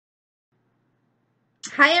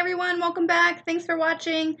Hi everyone, welcome back. Thanks for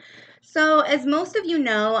watching. So, as most of you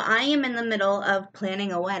know, I am in the middle of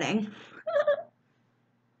planning a wedding.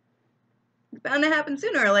 It's bound to happen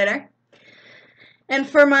sooner or later. And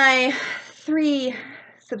for my 3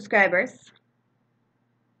 subscribers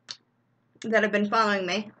that have been following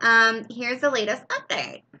me, here's the latest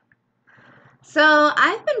update. So,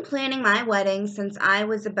 I've been planning my wedding since I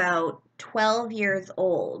was about 12 years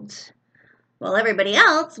old. While everybody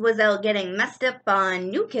else was out getting messed up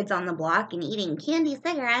on New Kids on the Block and eating candy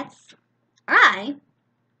cigarettes, I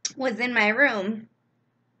was in my room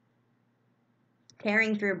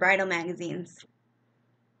tearing through bridal magazines.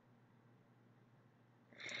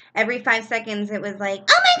 Every 5 seconds it was like,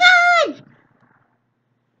 oh my god!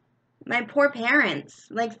 My poor parents.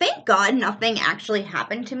 Like, thank God nothing actually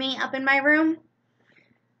happened to me up in my room.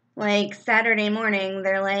 Like, Saturday morning,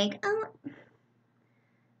 they're like, oh,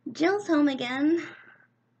 Jill's home again.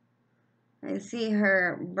 I see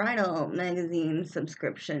her bridal magazine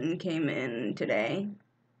subscription came in today.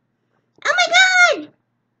 Oh my god!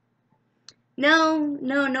 No,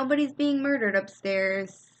 nobody's being murdered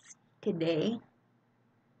upstairs today.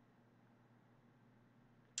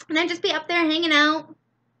 And I'd just be up there hanging out,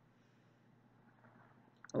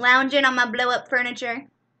 lounging on my blow-up furniture,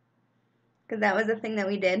 because that was a thing that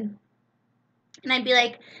we did. And I'd be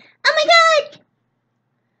like, oh my god!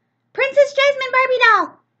 Princess Jasmine Barbie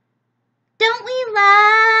doll! Don't we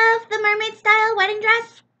love the mermaid-style wedding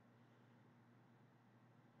dress?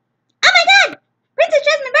 Oh my god! Princess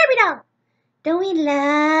Jasmine Barbie doll! Don't we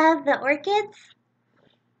love the orchids?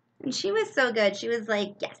 And she was so good. She was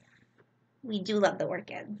like, yes, we do love the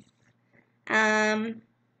orchids. I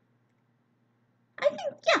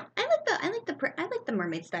think, yeah, I like the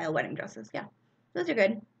mermaid-style wedding dresses. Yeah, those are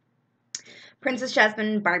good. Princess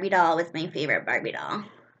Jasmine Barbie doll was my favorite Barbie doll.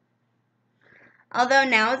 Although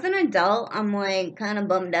now as an adult, I'm like kind of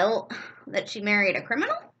bummed out that she married a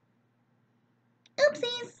criminal.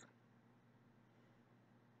 Oopsies.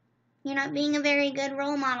 You're not being a very good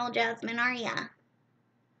role model, Jasmine, are ya?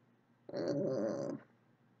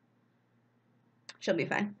 She'll be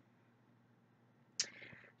fine.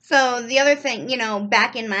 So the other thing,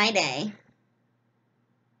 back in my day,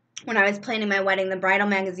 when I was planning my wedding, the bridal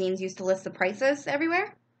magazines used to list the prices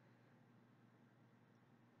everywhere.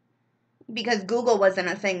 Because Google wasn't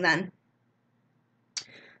a thing then.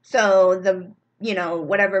 So the,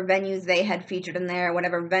 whatever venues they had featured in there,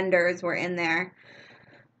 whatever vendors were in there,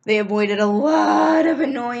 they avoided a lot of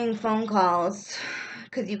annoying phone calls.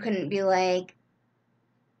 Because you couldn't be like,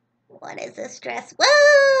 what is this dress? Whoa,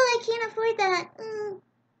 I can't afford that.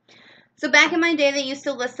 So back in my day, they used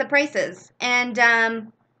to list the prices. And,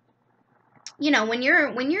 when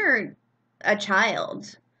you're a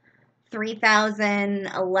child,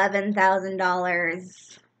 $3,000,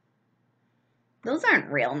 $11,000, those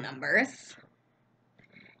aren't real numbers.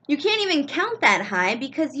 You can't even count that high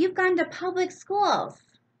because you've gone to public schools.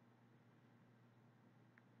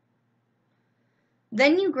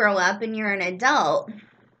 Then you grow up and you're an adult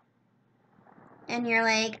and you're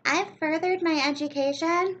like, I've furthered my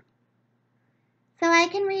education, so I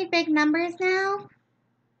can read big numbers now.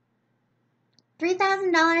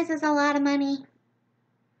 $3,000 is a lot of money.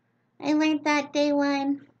 I learned that day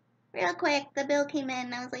one. Real quick, the bill came in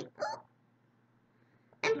and I was like, oh,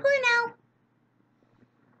 I'm poor now.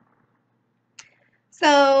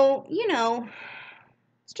 So,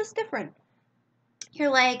 it's just different. You're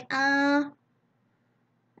like, I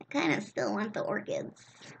kind of still want the orchids.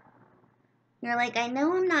 You're like, I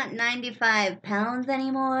know I'm not 95 pounds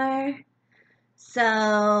anymore,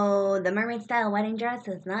 so the mermaid-style wedding dress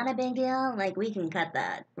is not a big deal. Like, we can cut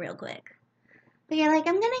that real quick. But you're like,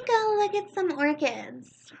 I'm gonna go look at some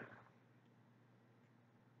orchids.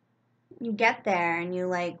 You get there and you,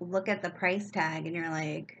 like, look at the price tag and you're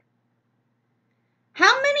like,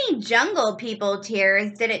 how many Jungle People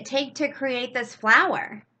tears did it take to create this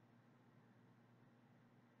flower?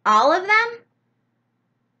 All of them?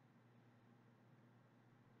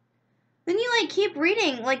 Then you, like, keep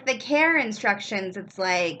reading, like, the care instructions. It's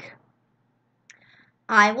like,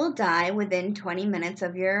 I will die within 20 minutes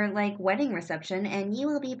of your, like, wedding reception, and you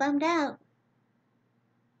will be bummed out.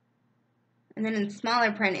 And then in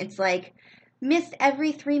smaller print, it's like, missed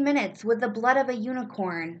every 3 minutes with the blood of a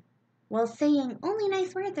unicorn, while saying only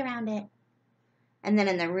nice words around it. And then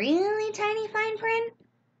in the really tiny fine print,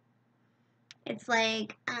 it's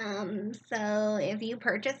like, so if you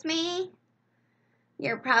purchase me,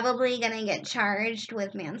 you're probably gonna get charged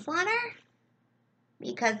with manslaughter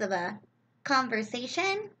because of a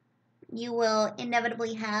conversation you will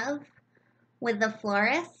inevitably have with the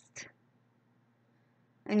florist.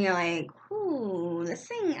 And you're like, ooh, ooh, this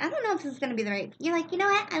thing, I don't know if this is going to be the right, you're like, you know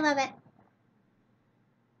what, I love it.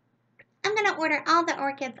 I'm going to order all the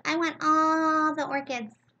orchids. I want all the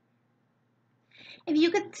orchids. If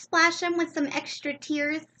you could splash them with some extra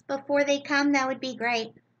tears before they come, that would be great.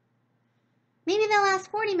 Maybe they'll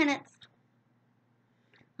last 40 minutes.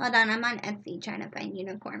 Hold on, I'm on Etsy trying to find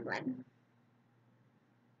unicorn blood.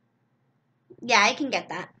 Yeah, I can get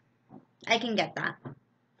that. I can get that.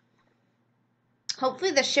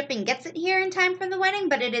 Hopefully the shipping gets it here in time for the wedding,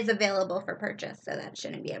 but it is available for purchase, so that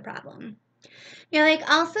shouldn't be a problem. You're like,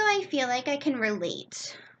 also, I feel like I can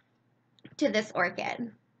relate to this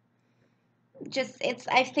orchid.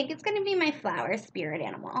 I think it's going to be my flower spirit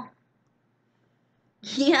animal.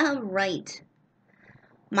 Yeah, right.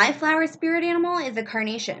 My flower spirit animal is a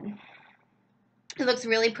carnation. It looks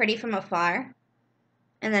really pretty from afar,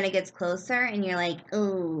 and then it gets closer, and you're like,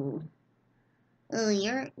 oh,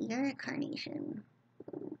 you're a carnation.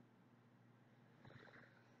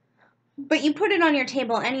 But you put it on your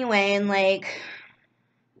table anyway, and like,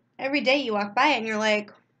 every day you walk by it, and you're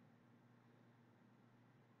like,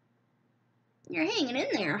 you're hanging in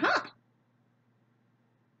there, huh?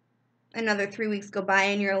 Another 3 weeks go by,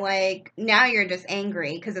 and you're like, now you're just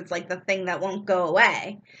angry, because it's like the thing that won't go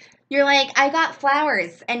away. You're like, I got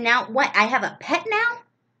flowers, and now what? I have a pet now?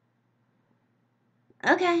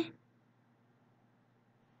 Okay.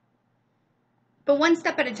 But one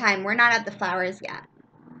step at a time. We're not at the flowers yet.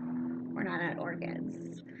 We're not at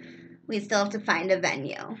orchids. We still have to find a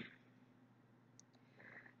venue.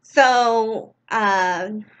 So,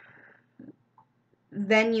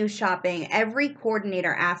 venue shopping. Every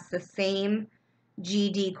coordinator asks the same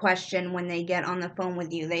GD question when they get on the phone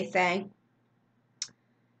with you. They say,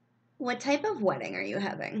 what type of wedding are you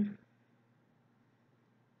having?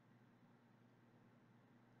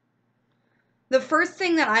 The first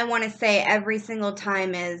thing that I want to say every single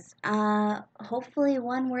time is, hopefully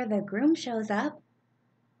one where the groom shows up.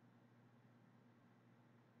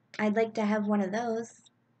 I'd like to have one of those.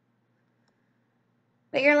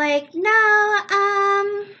 But you're like, no,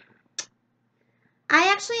 I'm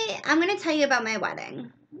going to tell you about my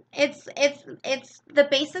wedding. It's the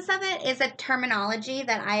basis of it is a terminology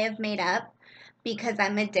that I have made up because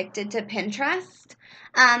I'm addicted to Pinterest.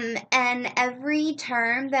 And every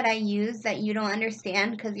term that I use that you don't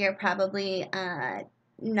understand because you're probably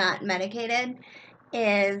not medicated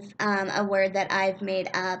is a word that I've made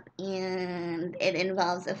up, and it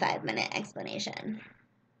involves a 5-minute explanation.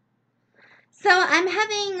 So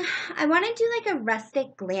I want to do like a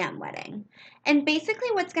rustic glam wedding. And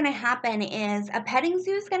basically what's going to happen is a petting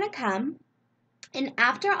zoo is going to come, and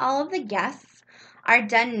after all of the guests are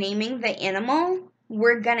done naming the animal,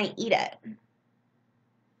 we're going to eat it.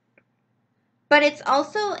 But it's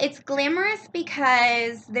glamorous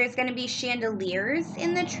because there's going to be chandeliers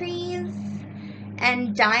in the trees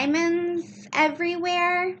and diamonds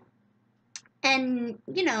everywhere. And,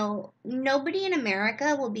 you know, nobody in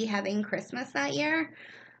America will be having Christmas that year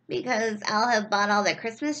because I'll have bought all the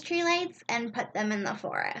Christmas tree lights and put them in the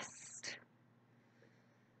forest.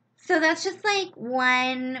 So that's just like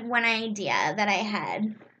one idea that I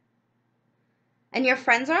had. And your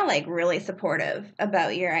friends are like really supportive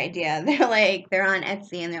about your idea. They're on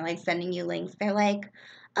Etsy and they're like sending you links. They're like,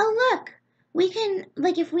 oh, look, we can,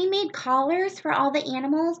 like, if we made collars for all the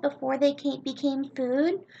animals before they became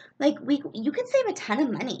food, like, you could save a ton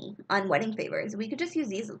of money on wedding favors. We could just use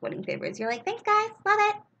these as wedding favors. You're like, thanks, guys. Love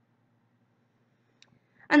it.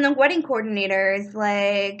 And the wedding coordinator is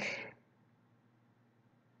like,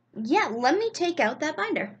 yeah, let me take out that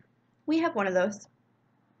binder. We have one of those.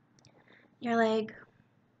 You're like,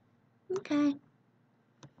 okay.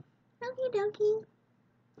 Okie dokie.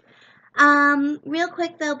 Real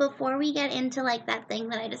quick though, before we get into like that thing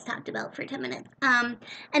that I just talked about for 10 minutes,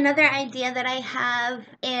 another idea that I have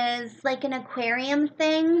is like an aquarium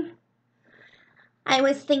thing. I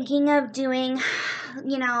was thinking of doing,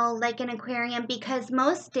 you know, like an aquarium because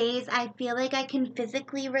most days I feel like I can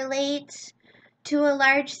physically relate to a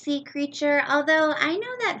large sea creature, although I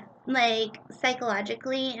know that like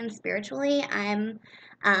psychologically and spiritually I'm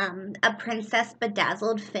a princess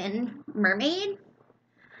bedazzled fin mermaid.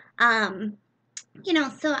 You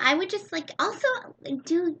know, so I would just like also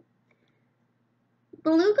do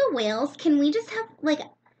beluga whales. Can we just have like,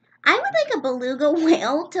 I would like a beluga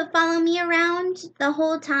whale to follow me around the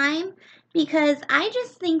whole time because I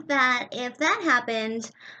just think that if that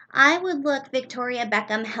happened, I would look Victoria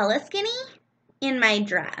Beckham hella skinny in my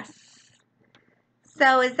dress.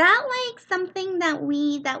 So is that like something that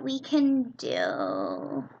we can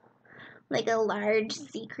do? like a large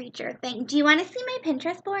sea creature thing. Do you want to see my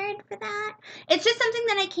Pinterest board for that? It's just something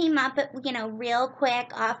that I came up with, real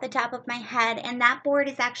quick off the top of my head. And that board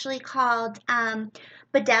is actually called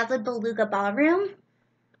Bedazzled Beluga Ballroom.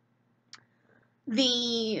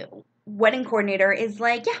 The wedding coordinator is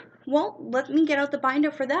like, yeah, well, let me get out the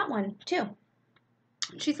binder for that one too.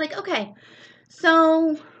 She's like, okay,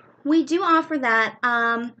 so we do offer that.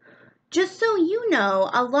 Just so you know,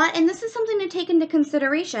 a lot, and this is something to take into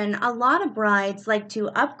consideration, a lot of brides like to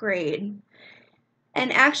upgrade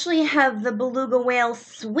and actually have the beluga whale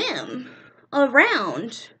swim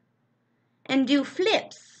around and do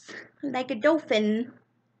flips like a dolphin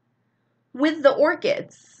with the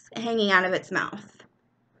orchids hanging out of its mouth.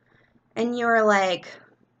 And you're like,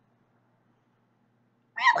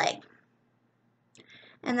 really?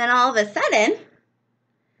 And then all of a sudden,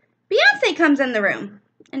 Beyonce comes in the room.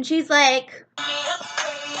 And she's like,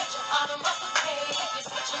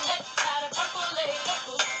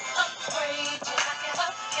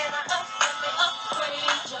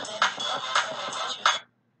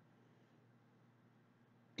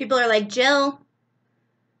 people are like, Jill.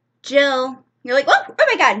 You're like, oh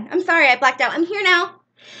my God, I'm sorry, I blacked out. I'm here now.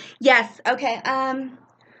 Yes, okay,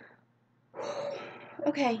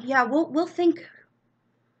 okay, yeah, we'll think.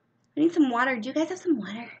 I need some water. Do you guys have some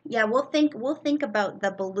water? Yeah, we'll think about the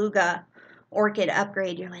beluga orchid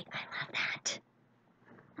upgrade. You're like, I love that.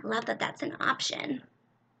 I love that that's an option.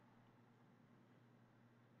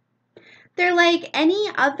 They're like, any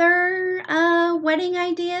other wedding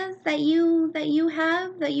ideas that you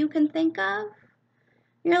have that you can think of?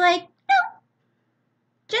 You're like, no,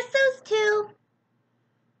 just those two.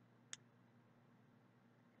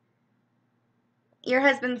 Your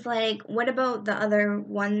husband's like, what about the other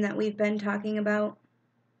one that we've been talking about?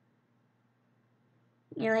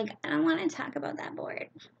 You're like, I don't want to talk about that board.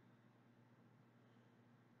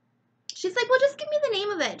 She's like, well, just give me the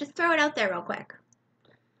name of it. Just throw it out there real quick.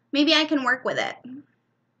 Maybe I can work with it.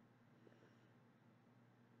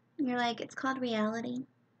 You're like, it's called reality.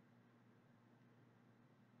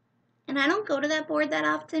 And I don't go to that board that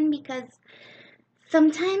often because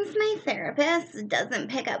sometimes my therapist doesn't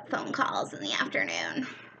pick up phone calls in the afternoon.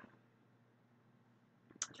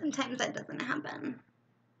 Sometimes that doesn't happen.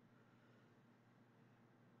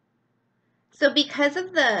 So because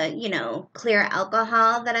of the, clear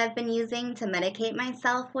alcohol that I've been using to medicate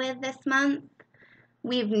myself with this month,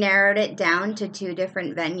 we've narrowed it down to 2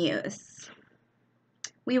 different venues.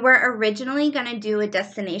 We were originally going to do a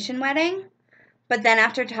destination wedding, but then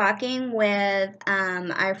after talking with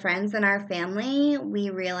our friends and our family, we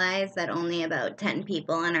realized that only about 10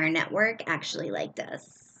 people in our network actually liked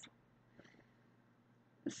us.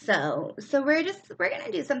 So we're going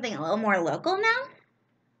to do something a little more local now.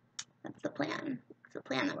 That's the plan. It's the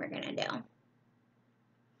plan that we're going to do.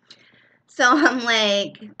 So I'm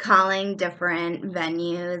like calling different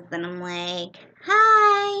venues and I'm like,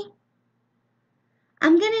 hi,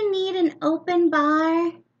 I'm going to need an open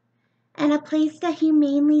bar and a place to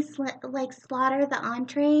humanely slaughter the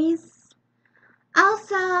entrees.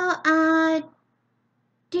 Also,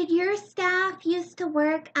 did your staff used to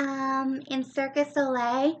work in Cirque du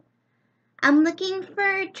Soleil? I'm looking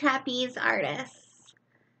for trapeze artists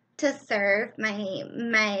to serve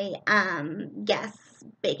my guests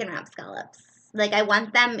bacon wrapped scallops. Like, I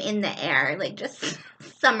want them in the air, like just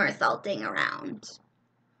somersaulting around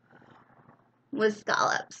with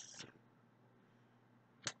scallops.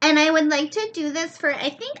 And I would like to do this for I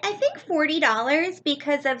think $40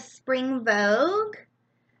 because of Spring Vogue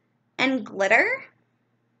and glitter.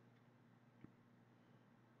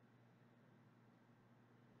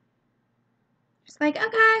 Just like,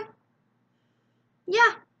 okay.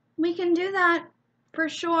 Yeah. We can do that for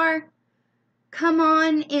sure. Come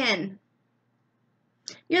on in.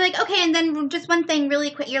 You're like, okay, and then just one thing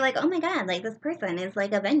really quick. You're like, oh my God, like this person is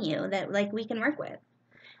like a venue that like we can work with.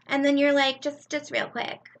 And then you're like, just real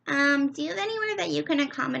quick. Do you have anywhere that you can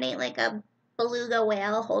accommodate like a beluga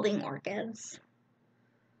whale holding orchids?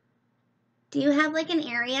 Do you have like an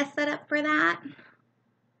area set up for that?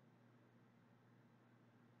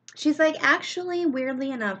 She's like, actually,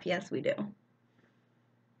 weirdly enough, yes, we do.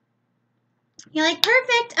 You're like,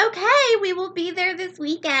 perfect. Okay, we will be there this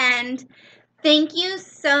weekend. Thank you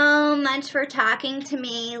so much for talking to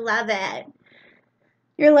me. Love it.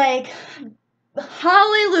 You're like,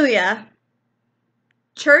 hallelujah.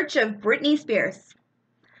 Church of Britney Spears.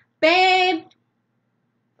 Babe,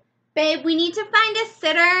 we need to find a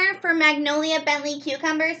sitter for Magnolia Bentley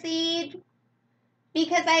Cucumber Seed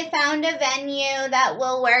because I found a venue that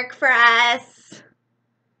will work for us.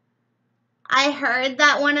 I heard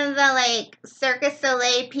that one of the like Cirque du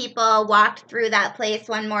Soleil people walked through that place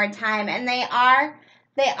one more time, and they are.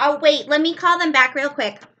 Wait, let me call them back real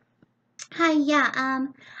quick. Hi, yeah.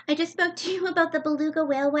 I just spoke to you about the beluga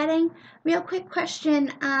whale wedding. Real quick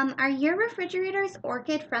question. Are your refrigerators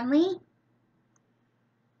orchid friendly?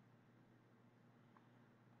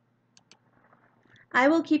 I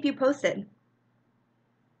will keep you posted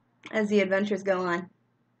as the adventures go on.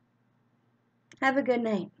 Have a good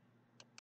night.